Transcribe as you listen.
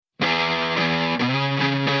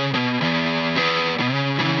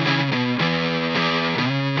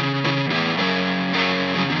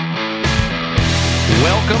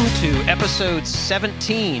Welcome to episode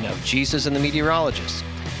 17 of Jesus and the Meteorologist.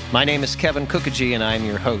 My name is Kevin Kookogey, and I'm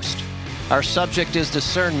your host. Our subject is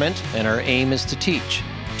discernment, and our aim is to teach,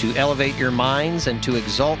 to elevate your minds and to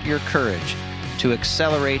exalt your courage, to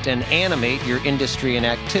accelerate and animate your industry and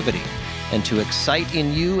activity, and to excite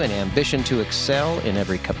in you an ambition to excel in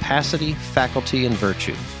every capacity, faculty, and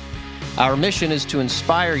virtue. Our mission is to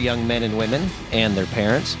inspire young men and women, and their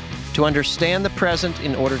parents, to understand the present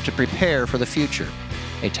in order to prepare for the future,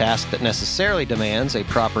 a task that necessarily demands a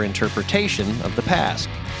proper interpretation of the past.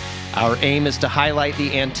 Our aim is to highlight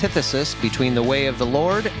the antithesis between the way of the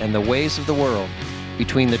Lord and the ways of the world,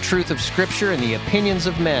 between the truth of Scripture and the opinions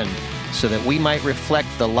of men, so that we might reflect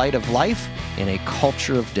the light of life in a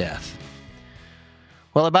culture of death.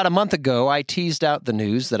 Well, about a month ago, I teased out the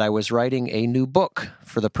news that I was writing a new book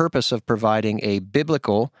for the purpose of providing a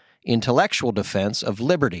biblical, intellectual defense of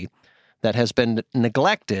liberty that has been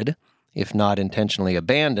neglected, if not intentionally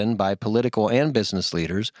abandoned, by political and business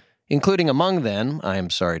leaders, including among them, I am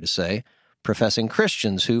sorry to say, professing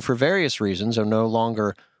Christians who, for various reasons, are no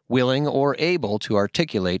longer willing or able to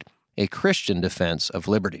articulate a Christian defense of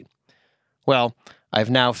liberty. Well, I've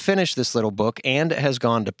now finished this little book, and it has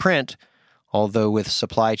gone to print, although with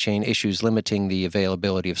supply chain issues limiting the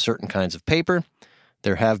availability of certain kinds of paper,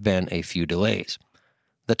 there have been a few delays.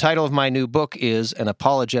 The title of my new book is An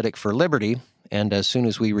Apologetic for Liberty, and as soon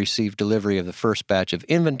as we receive delivery of the first batch of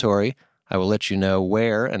inventory, I will let you know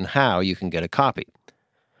where and how you can get a copy.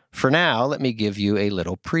 For now, let me give you a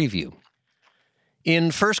little preview. In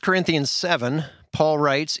 1 Corinthians 7, Paul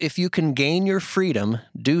writes, "If you can gain your freedom,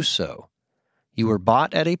 do so. You were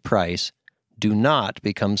bought at a price. Do not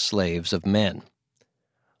become slaves of men."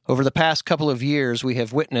 Over the past couple of years, we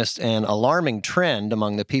have witnessed an alarming trend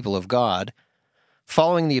among the people of God,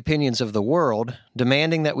 following the opinions of the world,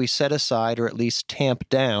 demanding that we set aside or at least tamp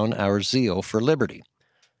down our zeal for liberty.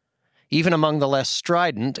 Even among the less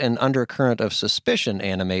strident, an undercurrent of suspicion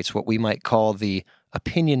animates what we might call the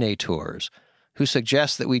opinionators, who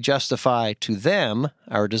suggest that we justify to them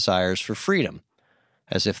our desires for freedom,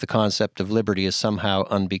 as if the concept of liberty is somehow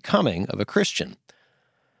unbecoming of a Christian.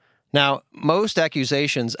 Now, most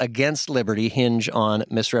accusations against liberty hinge on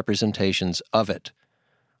misrepresentations of it,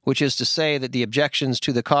 which is to say that the objections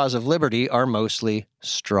to the cause of liberty are mostly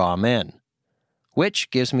straw men, which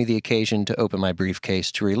gives me the occasion to open my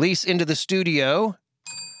briefcase to release into the studio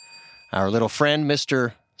our little friend,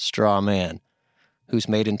 Mr. Straw Man, who's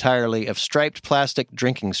made entirely of striped plastic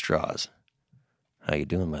drinking straws. How you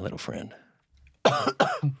doing, my little friend?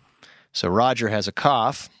 So Roger has a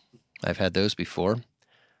cough. I've had those before.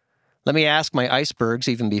 Let me ask my icebergs,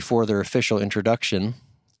 even before their official introduction,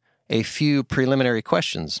 a few preliminary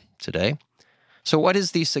questions today. So what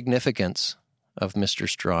is the significance of Mr.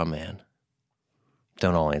 Straw Man?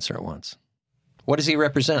 Don't all answer at once. What does he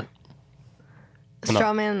represent?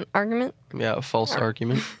 Straw man argument? Yeah, a false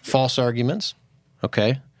argument. False arguments?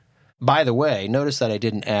 Okay. By the way, notice that I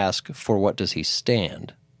didn't ask for what does he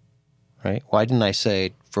stand, right? Why didn't I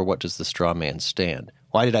say for what does the straw man stand?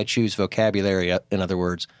 Why did I choose vocabulary, in other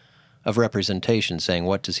words, of representation, saying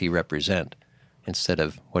what does he represent, instead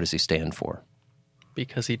of what does he stand for?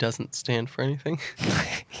 Because he doesn't stand for anything.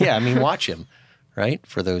 Yeah, I mean, watch him, right?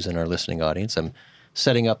 For those in our listening audience, I'm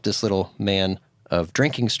setting up this little man of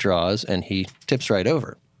drinking straws, and he tips right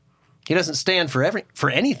over. He doesn't stand for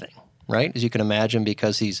anything, right? As you can imagine,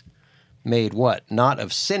 because he's made what? Not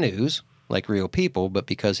of sinews, like real people, but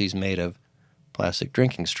because he's made of plastic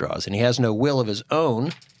drinking straws. And he has no will of his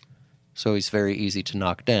own, so he's very easy to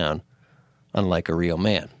knock down, unlike a real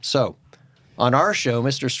man. So, on our show,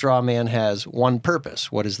 Mr. Straw Man has one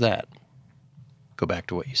purpose. What is that? Go back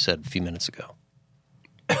to what you said a few minutes ago.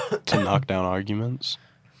 To knock down arguments.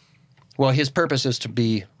 Well, his purpose is to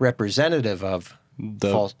be representative of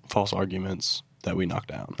The false arguments that we knock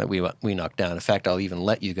down. That we knock down. In fact, I'll even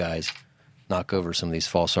let you guys knock over some of these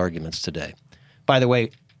false arguments today. By the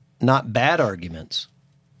way, not bad arguments,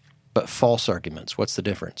 but false arguments. What's the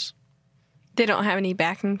difference? They don't have any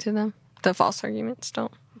backing to them. The false arguments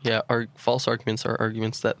don't. Yeah, false arguments are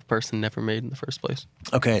arguments that the person never made in the first place.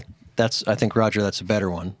 Okay, I think, Roger, that's a better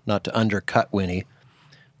one, not to undercut Winnie.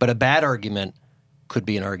 But a bad argument could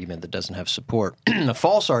be an argument that doesn't have support. A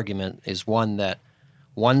false argument is one that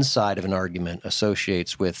one side of an argument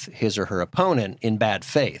associates with his or her opponent in bad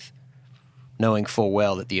faith, knowing full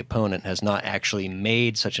well that the opponent has not actually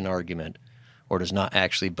made such an argument or does not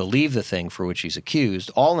actually believe the thing for which he's accused,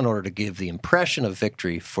 all in order to give the impression of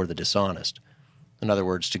victory for the dishonest. In other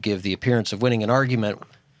words, to give the appearance of winning an argument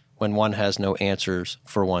when one has no answers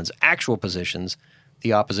for one's actual positions,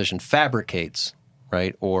 the opposition fabricates,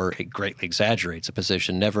 right, or it greatly exaggerates a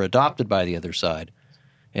position never adopted by the other side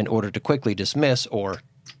in order to quickly dismiss or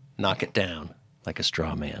knock it down like a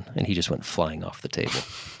straw man. And he just went flying off the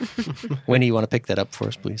table. Winnie, you want to pick that up for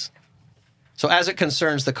us, please? So as it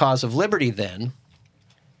concerns the cause of liberty, then,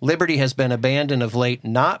 liberty has been abandoned of late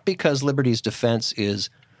not because liberty's defense is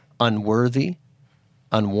unworthy,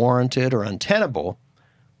 unwarranted, or untenable,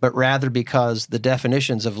 but rather because the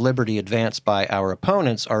definitions of liberty advanced by our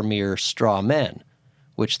opponents are mere straw men,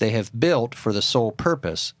 which they have built for the sole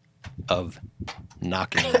purpose of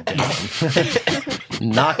knocking them down.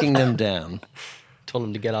 Knocking them down. Told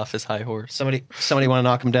him to get off his high horse. Somebody want to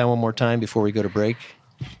knock him down one more time before we go to break?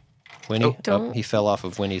 Winnie? Don't. He fell off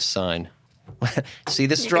of Winnie's sign. See,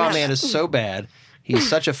 this straw man is so bad. He's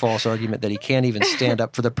such a false argument that he can't even stand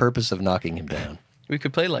up for the purpose of knocking him down. We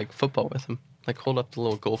could play like football with him. Like hold up the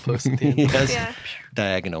little goalpost at the end. Yes. Yeah.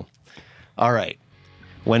 Diagonal. All right.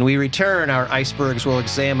 When we return, our icebergs will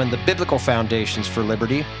examine the biblical foundations for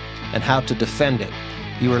liberty and how to defend it.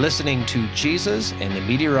 You are listening to Jesus and the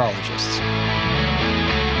Meteorologists.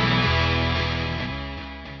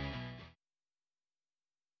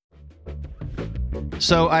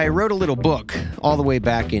 So I wrote a little book all the way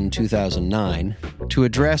back in 2009 to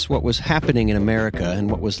address what was happening in America and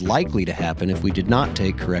what was likely to happen if we did not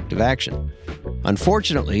take corrective action.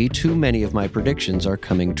 Unfortunately, too many of my predictions are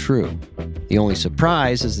coming true. The only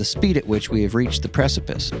surprise is the speed at which we have reached the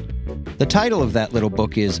precipice. The title of that little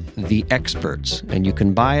book is The Experts, and you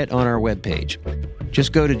can buy it on our webpage.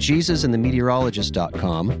 Just go to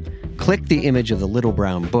JesusandTheMeteorologist.com, click the image of the little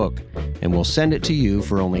brown book, and we'll send it to you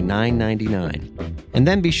for only $9.99. And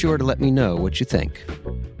then be sure to let me know what you think.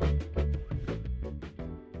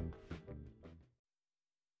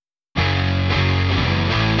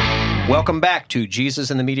 Welcome back to Jesus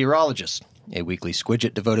and the Meteorologist, a weekly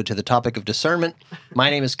squidget devoted to the topic of discernment. My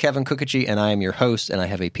name is Kevin Kukici, and I am your host, and I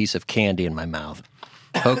have a piece of candy in my mouth.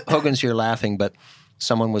 Hogan's here laughing, but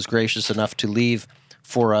someone was gracious enough to leave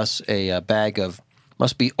for us a bag of,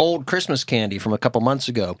 must be old Christmas candy from a couple months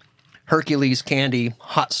ago. Hercules candy,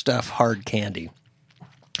 hot stuff, hard candy.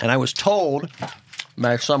 And I was told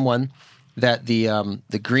by someone that the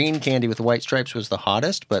green candy with the white stripes was the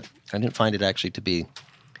hottest, but I didn't find it actually to be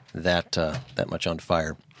that much on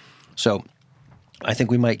fire. So I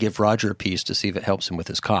think we might give Roger a piece to see if it helps him with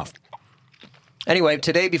his cough. Anyway,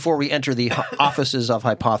 today, before we enter the offices of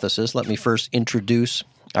hypothesis, let me first introduce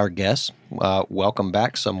our guests. Welcome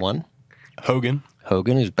back, someone. Hogan,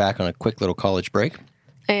 who's back on a quick little college break.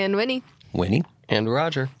 And Winnie. And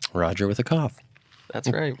Roger. Roger with a cough. That's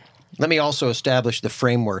right. Let me also establish the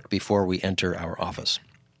framework before we enter our office.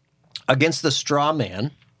 Against the straw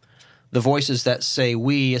man, the voices that say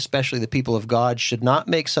we, especially the people of God, should not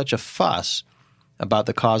make such a fuss about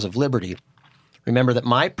the cause of liberty, remember that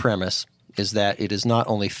my premise is that it is not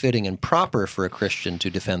only fitting and proper for a Christian to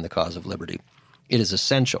defend the cause of liberty, it is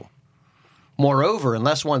essential. Moreover,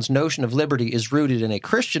 unless one's notion of liberty is rooted in a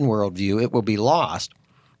Christian worldview, it will be lost,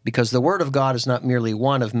 because the Word of God is not merely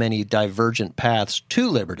one of many divergent paths to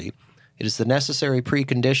liberty, it is the necessary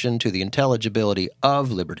precondition to the intelligibility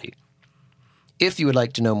of liberty. If you would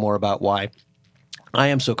like to know more about why I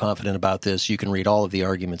am so confident about this, you can read all of the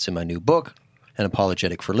arguments in my new book, An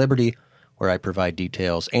Apologetic for Liberty, where I provide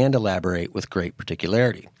details and elaborate with great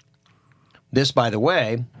particularity. This, by the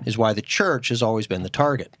way, is why the church has always been the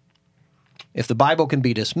target. If the Bible can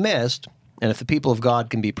be dismissed, and if the people of God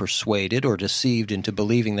can be persuaded or deceived into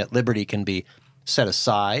believing that liberty can be set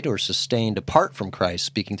aside or sustained apart from Christ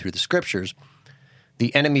speaking through the Scriptures,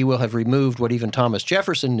 the enemy will have removed what even Thomas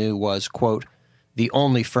Jefferson knew was, quote, the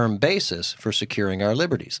only firm basis for securing our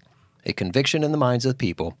liberties, a conviction in the minds of the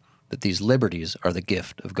people that these liberties are the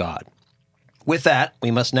gift of God. With that,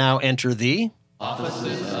 we must now enter the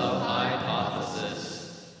Offices of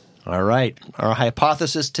Hypothesis. All right. Our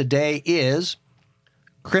hypothesis today is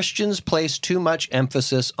Christians place too much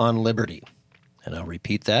emphasis on liberty. And I'll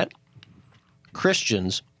repeat that.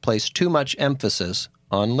 Christians place too much emphasis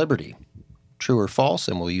on liberty. True or false?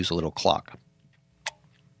 And we'll use a little clock.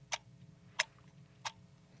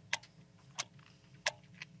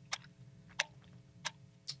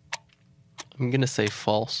 I'm going to say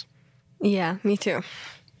false. Yeah, me too.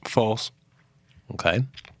 false. Okay.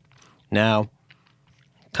 Now,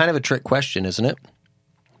 kind of a trick question, isn't it?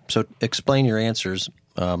 So explain your answers.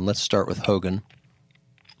 Let's start with Hogan.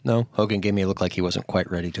 No, Hogan gave me a look like he wasn't quite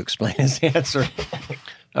ready to explain his answer.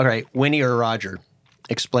 All right, Winnie or Roger,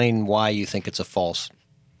 explain why you think it's a false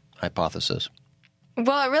hypothesis.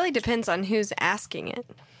 Well, it really depends on who's asking it,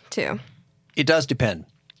 too. It does depend.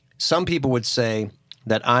 Some people would say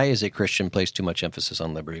that I, as a Christian, place too much emphasis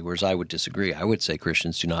on liberty, whereas I would disagree. I would say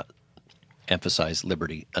Christians do not emphasize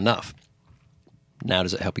liberty enough. Now,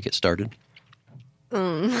 does it help you get started?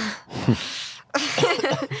 It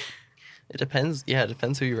depends. Yeah, it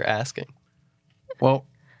depends who you're asking. Well,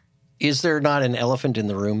 is there not an elephant in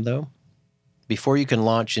the room, though? Before you can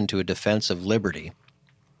launch into a defense of liberty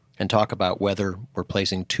and talk about whether we're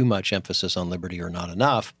placing too much emphasis on liberty or not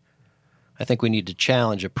enough, I think we need to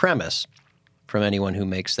challenge a premise from anyone who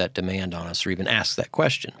makes that demand on us or even asks that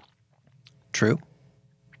question. True?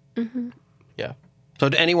 Yeah. So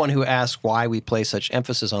to anyone who asks why we place such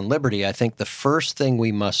emphasis on liberty, I think the first thing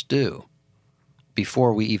we must do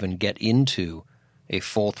before we even get into a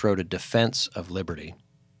full-throated defense of liberty,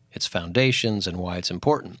 its foundations and why it's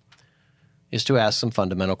important, is to ask some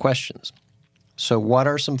fundamental questions. So what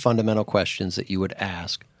are some fundamental questions that you would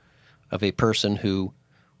ask of a person who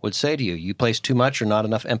would say to you, you place too much or not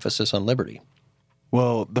enough emphasis on liberty?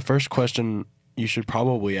 Well, the first question you should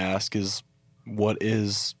probably ask is, what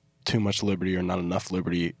is too much liberty or not enough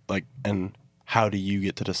liberty? Like, and how do you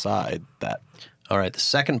get to decide that? All right, the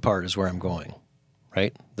second part is where I'm going,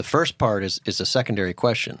 right? The first part is a secondary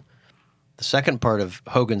question. The second part of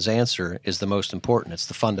Hogan's answer is the most important. It's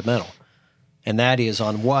the fundamental. And that is,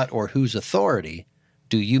 on what or whose authority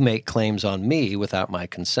do you make claims on me without my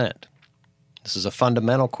consent? This is a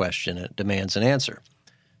fundamental question, and it demands an answer.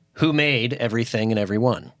 Who made everything and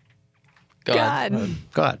everyone? God.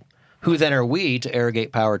 God. Who then are we to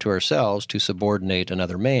arrogate power to ourselves to subordinate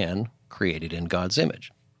another man created in God's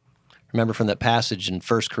image? Remember from that passage in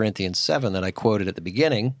 1 Corinthians 7 that I quoted at the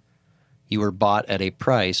beginning, you were bought at a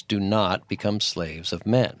price, do not become slaves of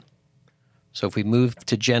men. So if we move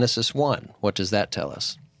to Genesis 1, what does that tell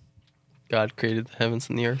us? God created the heavens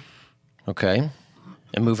and the earth. Okay.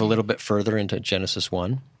 And move a little bit further into Genesis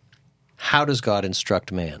 1. How does God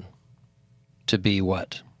instruct man? To be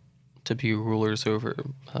what? To be rulers over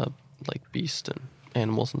like beasts and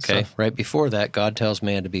animals and Okay. stuff. Right before that, God tells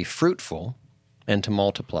man to be fruitful and to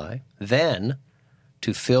multiply, then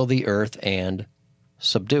to fill the earth and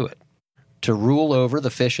subdue it, to rule over the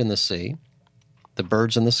fish in the sea, the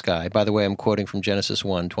birds in the sky. By the way, I'm quoting from Genesis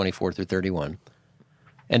 1, 24 through 31.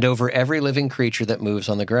 And over every living creature that moves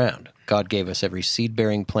on the ground. God gave us every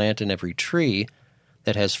seed-bearing plant and every tree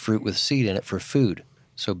that has fruit with seed in it for food.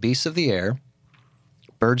 So beasts of the air,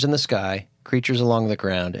 birds in the sky, creatures along the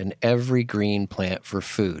ground, and every green plant for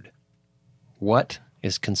food. What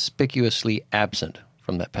is conspicuously absent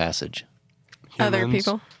from that passage? Other Humans.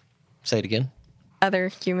 people. Say it again. Other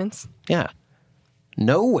humans. Yeah.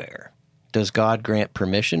 Nowhere does God grant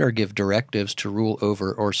permission or give directives to rule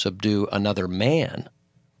over or subdue another man,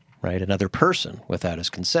 right, another person, without his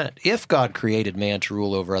consent. If God created man to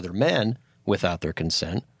rule over other men without their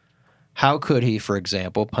consent, how could he, for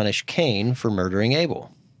example, punish Cain for murdering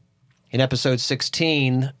Abel? In episode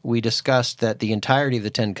 16, we discussed that the entirety of the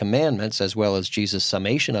Ten Commandments, as well as Jesus'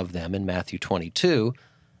 summation of them in Matthew 22,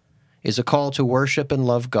 is a call to worship and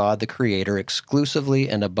love God, the Creator, exclusively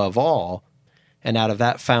and above all, and out of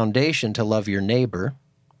that foundation to love your neighbor,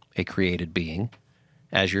 a created being,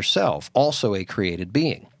 as yourself, also a created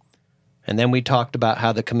being. And then we talked about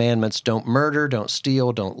how the commandments don't murder, don't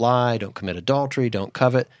steal, don't lie, don't commit adultery, don't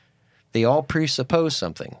covet. They all presuppose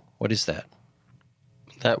something. What is that?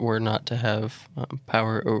 That we're not to have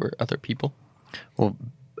power over other people. Well,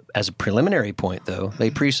 as a preliminary point, though, they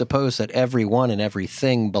presuppose that everyone and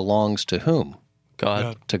everything belongs to whom?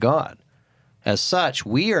 God. To God. As such,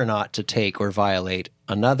 we are not to take or violate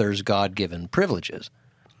another's God-given privileges.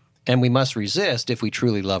 And we must resist, if we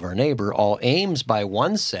truly love our neighbor, all aims by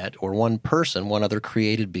one set or one person, one other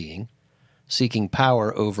created being, seeking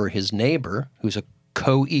power over his neighbor, who's a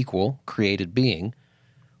co-equal created being,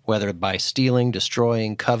 whether by stealing,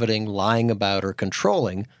 destroying, coveting, lying about, or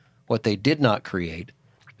controlling what they did not create,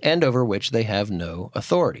 and over which they have no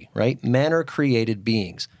authority, right? Men are created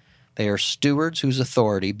beings. They are stewards whose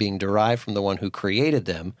authority, being derived from the one who created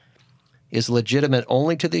them, is legitimate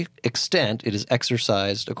only to the extent it is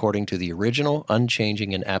exercised according to the original,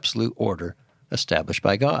 unchanging, and absolute order established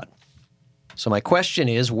by God. So my question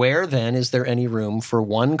is, where then is there any room for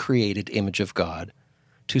one created image of God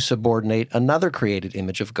to subordinate another created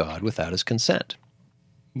image of God without his consent?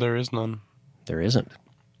 There is none. There isn't.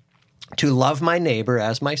 To love my neighbor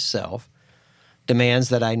as myself demands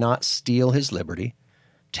that I not steal his liberty,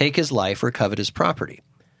 take his life, or covet his property.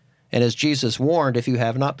 And as Jesus warned, if you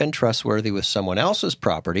have not been trustworthy with someone else's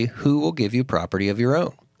property, who will give you property of your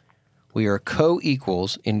own? We are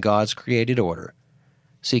co-equals in God's created order.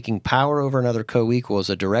 Seeking power over another co-equal is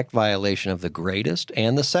a direct violation of the greatest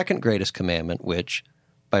and the second greatest commandment, which,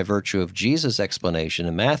 by virtue of Jesus' explanation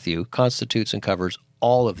in Matthew, constitutes and covers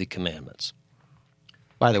all of the commandments.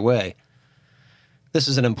 By the way, this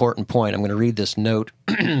is an important point. I'm going to read this note.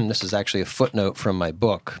 This is actually a footnote from my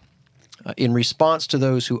book. In response to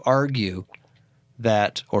those who argue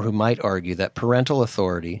that, or who might argue that parental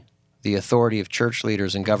authority, the authority of church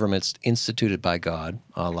leaders and governments instituted by God,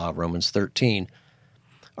 a la Romans 13,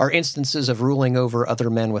 are instances of ruling over other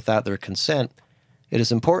men without their consent, it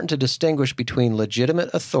is important to distinguish between legitimate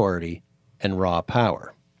authority and raw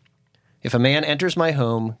power. If a man enters my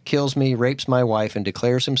home, kills me, rapes my wife, and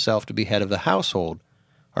declares himself to be head of the household,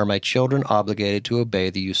 are my children obligated to obey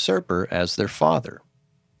the usurper as their father?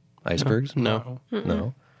 Icebergs? No.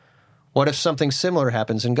 No. What if something similar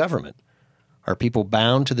happens in government? Are people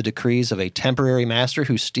bound to the decrees of a temporary master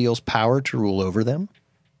who steals power to rule over them?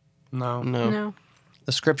 No. No.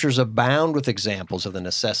 The scriptures abound with examples of the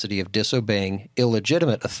necessity of disobeying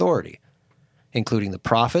illegitimate authority, including the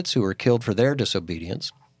prophets who were killed for their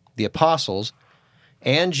disobedience, the apostles,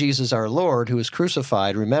 and Jesus our Lord, who was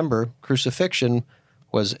crucified. Remember, crucifixion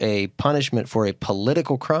was a punishment for a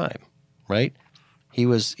political crime, right? He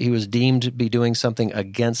was deemed to be doing something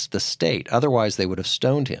against the state. Otherwise, they would have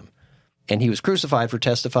stoned him. And he was crucified for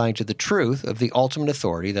testifying to the truth of the ultimate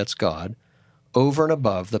authority, that's God, over and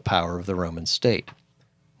above the power of the Roman state.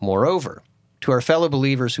 Moreover, to our fellow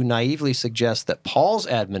believers who naively suggest that Paul's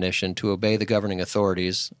admonition to obey the governing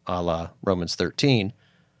authorities, a la Romans 13,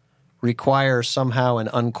 requires somehow an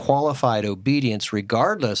unqualified obedience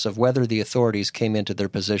regardless of whether the authorities came into their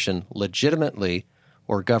position legitimately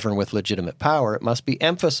or govern with legitimate power, it must be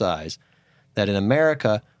emphasized that in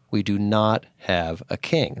America, we do not have a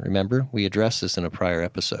king. Remember, we addressed this in a prior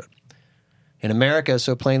episode. In America, as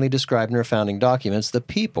so plainly described in our founding documents, the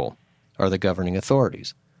people are the governing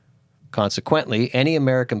authorities. Consequently, any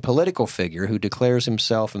American political figure who declares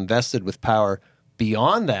himself invested with power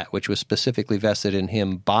beyond that which was specifically vested in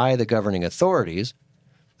him by the governing authorities,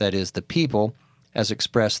 that is, the people, as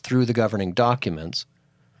expressed through the governing documents,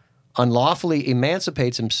 unlawfully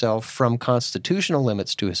emancipates himself from constitutional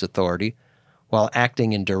limits to his authority while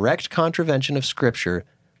acting in direct contravention of Scripture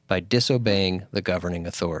by disobeying the governing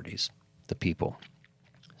authorities, the people.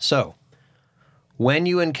 So, when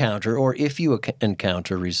you encounter, or if you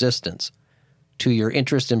encounter resistance to your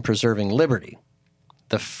interest in preserving liberty,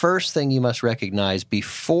 the first thing you must recognize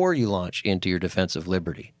before you launch into your defense of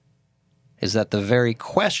liberty is that the very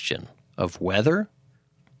question of whether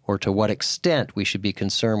or to what extent we should be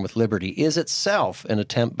concerned with liberty is itself an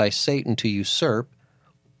attempt by Satan to usurp,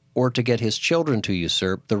 or to get his children to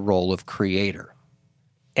usurp, the role of creator.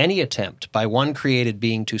 Any attempt by one created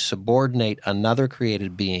being to subordinate another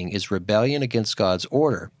created being is rebellion against God's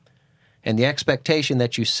order, and the expectation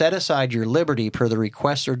that you set aside your liberty per the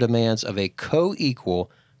requests or demands of a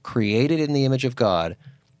co-equal created in the image of God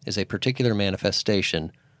is a particular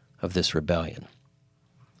manifestation of this rebellion.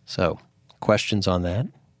 So, questions on that?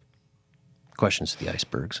 Questions to the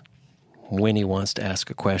icebergs. Winnie wants to ask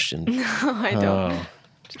a question. No, I don't. Oh.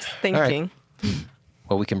 Just thinking.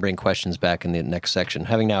 Well, we can bring questions back in the next section.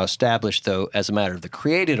 Having now established, though, as a matter of the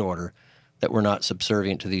created order, that we're not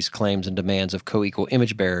subservient to these claims and demands of co-equal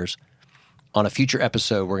image bearers, on a future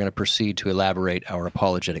episode, we're going to proceed to elaborate our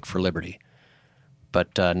apologetic for liberty.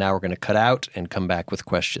 But now we're going to cut out and come back with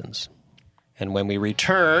questions. And when we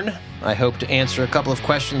return, I hope to answer a couple of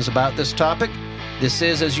questions about this topic. This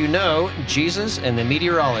is, as you know, Jesus and the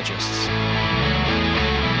Meteorologists.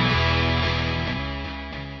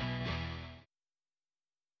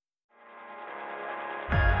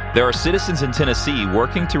 There are citizens in Tennessee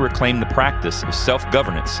working to reclaim the practice of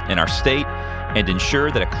self-governance in our state and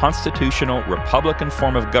ensure that a constitutional Republican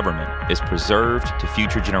form of government is preserved to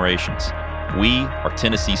future generations. We are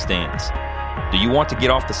Tennessee Stands. Do you want to get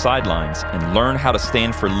off the sidelines and learn how to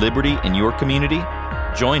stand for liberty in your community?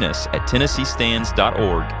 Join us at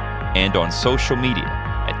TennesseeStands.org and on social media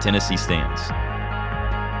at Tennessee Stands.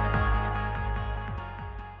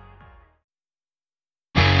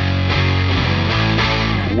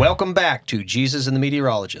 Welcome back to Jesus and the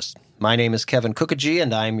Meteorologist. My name is Kevin Kookogee,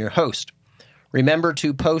 and I am your host. Remember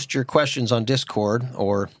to post your questions on Discord,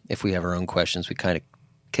 or if we have our own questions, we kind of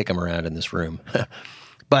kick them around in this room.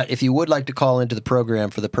 But if you would like to call into the program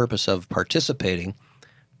for the purpose of participating,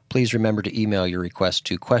 please remember to email your request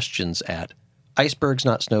to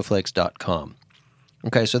questions@icebergsnotsnowflakes.com.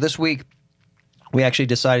 Okay, so this week, we actually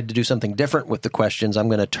decided to do something different with the questions. I'm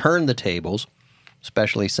going to turn the tables,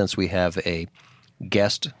 especially since we have a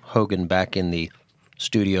guest, Hogan, back in the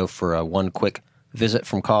studio for one quick visit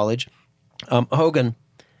from college. Hogan,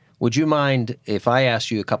 would you mind if I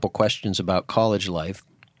asked you a couple questions about college life?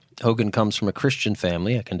 Hogan comes from a Christian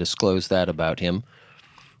family. I can disclose that about him.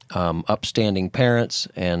 Upstanding parents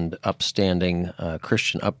and upstanding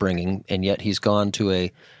Christian upbringing, and yet he's gone to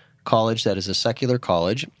a college that is a secular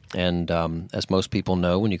college. And as most people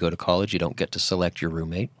know, when you go to college, you don't get to select your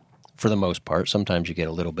roommate. for the most part. Sometimes you get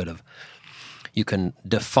a little bit of, you can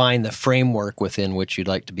define the framework within which you'd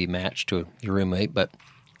like to be matched to your roommate, but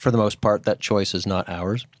for the most part, that choice is not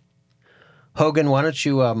ours. Hogan, why don't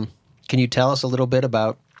you, can you tell us a little bit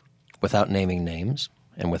about, without naming names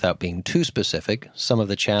and without being too specific, some of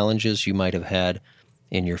the challenges you might have had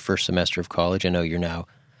in your first semester of college? I know you're now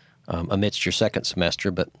amidst your second semester,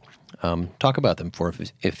 but talk about them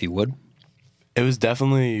if you would. It was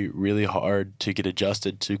definitely really hard to get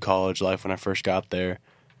adjusted to college life when I first got there.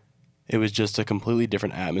 It was just a completely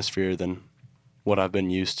different atmosphere than what I've been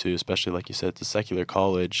used to, especially, like you said, it's a secular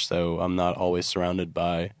college, so I'm not always surrounded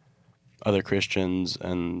by other Christians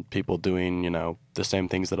and people doing, the same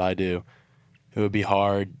things that I do. It would be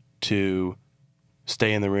hard to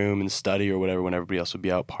stay in the room and study or whatever when everybody else would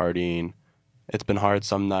be out partying. It's been hard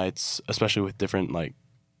some nights, especially with different,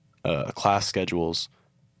 class schedules.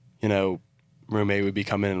 Roommate would be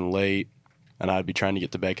coming in late, and I'd be trying to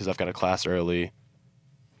get to bed because I've got a class early,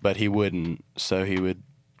 but he wouldn't. So he would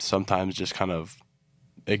sometimes just kind of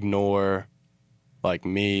ignore,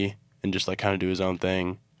 me and just, kind of do his own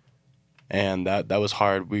thing. And that was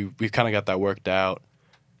hard. We kind of got that worked out.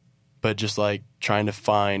 But just, trying to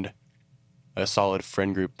find a solid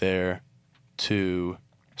friend group there to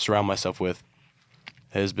surround myself with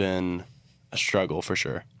has been a struggle for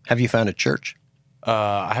sure. Have you found a church?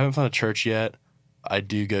 I haven't found a church yet. I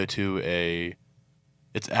do go to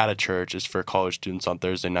it's at a church. It's for college students on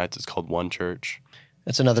Thursday nights. It's called One Church.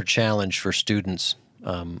 That's another challenge for students.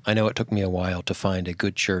 I know it took me a while to find a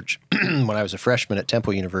good church when I was a freshman at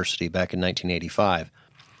Temple University back in 1985.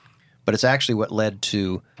 But it's actually what led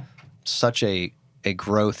to such a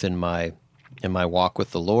growth in my walk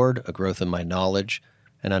with the Lord, a growth in my knowledge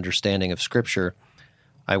and understanding of Scripture.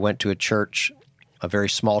 I went to a church, a very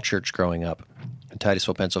small church growing up in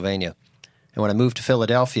Titusville, Pennsylvania. And when I moved to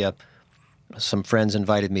Philadelphia, some friends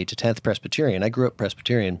invited me to 10th Presbyterian. I grew up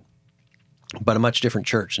Presbyterian, but a much different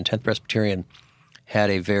church. And 10th Presbyterian had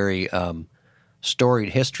a very storied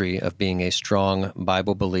history of being a strong,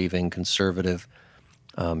 Bible-believing, conservative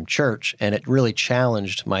church, and it really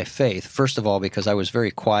challenged my faith. First of all, because I was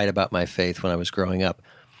very quiet about my faith when I was growing up,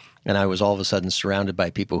 and I was all of a sudden surrounded by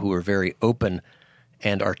people who were very open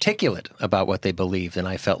and articulate about what they believed, and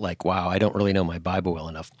I felt like, wow, I don't really know my Bible well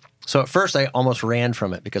enough. So at first, I almost ran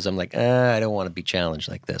from it because I'm like, I don't want to be challenged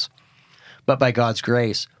like this. But by God's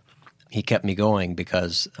grace, He kept me going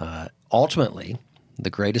because ultimately, the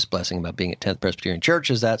greatest blessing about being at 10th Presbyterian Church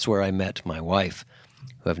is that's where I met my wife,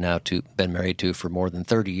 who I've now been married to for more than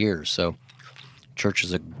 30 years. So church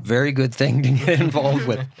is a very good thing to get involved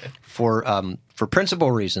with for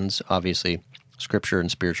principal reasons, obviously, Scripture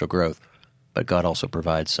and spiritual growth. But God also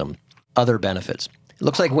provides some other benefits. It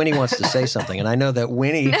looks like Winnie wants to say something, and I know that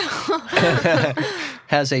Winnie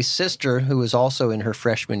has a sister who is also in her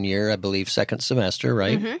freshman year, I believe, second semester,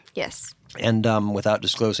 right? Mm-hmm. Yes. And without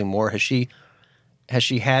disclosing more, has she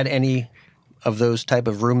had any of those type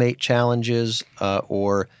of roommate challenges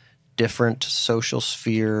or different social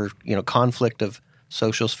sphere, conflict of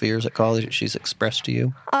social spheres at college that she's expressed to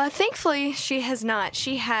you? Thankfully, she has not.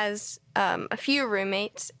 She has a few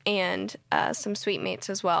roommates and some suite mates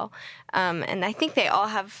as well. And I think they all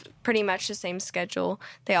have pretty much the same schedule.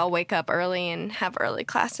 They all wake up early and have early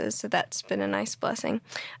classes, so that's been a nice blessing.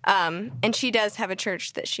 And she does have a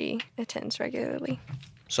church that she attends regularly.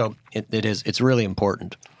 So it's really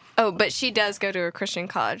important. Oh, but she does go to a Christian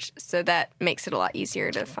college, so that makes it a lot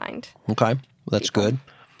easier to find. Okay, that's good.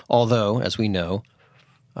 Although, as we know,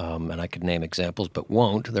 and I could name examples but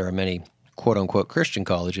won't, there are many quote-unquote Christian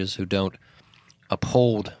colleges who don't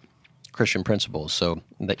uphold Christian principles. So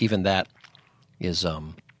even that is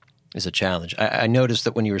a challenge. I noticed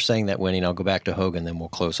that when you were saying that, Winnie, and I'll go back to Hogan, then we'll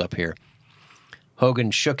close up here.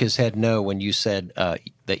 Hogan shook his head no when you said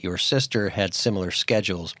that your sister had similar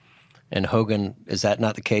schedules. And Hogan, is that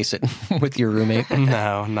not the case with your roommate?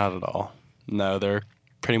 No, not at all. No, they're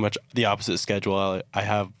pretty much the opposite schedule. I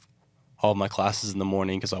have all my classes in the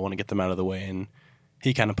morning because I want to get them out of the way, and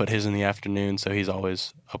he kind of put his in the afternoon, so he's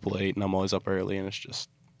always up late, and I'm always up early, and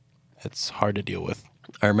it's hard to deal with.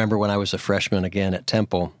 I remember when I was a freshman again at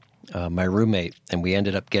Temple, my roommate, and we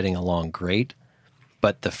ended up getting along great.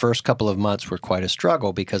 But the first couple of months were quite a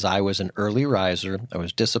struggle because I was an early riser. I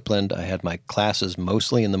was disciplined. I had my classes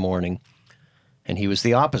mostly in the morning, and he was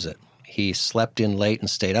the opposite. He slept in late and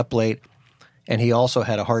stayed up late, and he also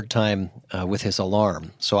had a hard time with his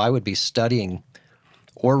alarm. So I would be studying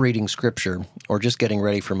or reading Scripture or just getting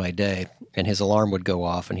ready for my day, and his alarm would go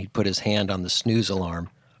off, and he'd put his hand on the snooze alarm,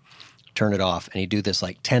 turn it off, and he'd do this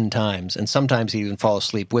like 10 times, and sometimes he'd even fall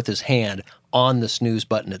asleep with his hand on the snooze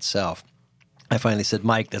button itself. I finally said,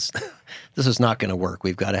 Mike, this is not going to work.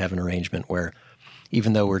 We've got to have an arrangement where,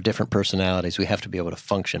 even though we're different personalities, we have to be able to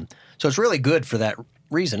function. So it's really good for that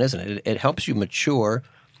reason, isn't it? It helps you mature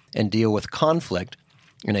and deal with conflict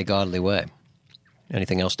in a godly way.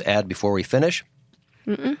 Anything else to add before we finish?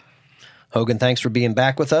 Mm-mm. Hogan, thanks for being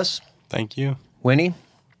back with us. Thank you. Winnie,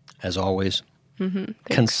 as always,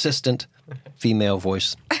 consistent female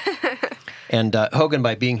voice. And Hogan,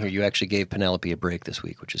 by being here, you actually gave Penelope a break this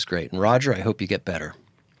week, which is great. And Roger, I hope you get better.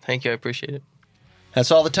 Thank you. I appreciate it.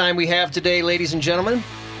 That's all the time we have today, ladies and gentlemen.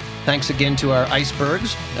 Thanks again to our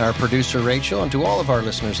icebergs, our producer Rachel, and to all of our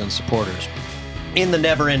listeners and supporters. In the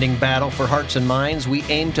never-ending battle for hearts and minds, we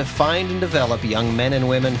aim to find and develop young men and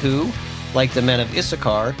women who, like the men of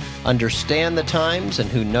Issachar, understand the times and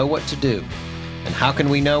who know what to do. And how can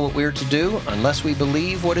we know what we're to do unless we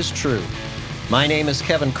believe what is true? My name is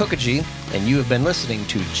Kevin Kookogey, and you have been listening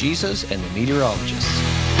to Jesus and the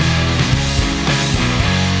Meteorologists.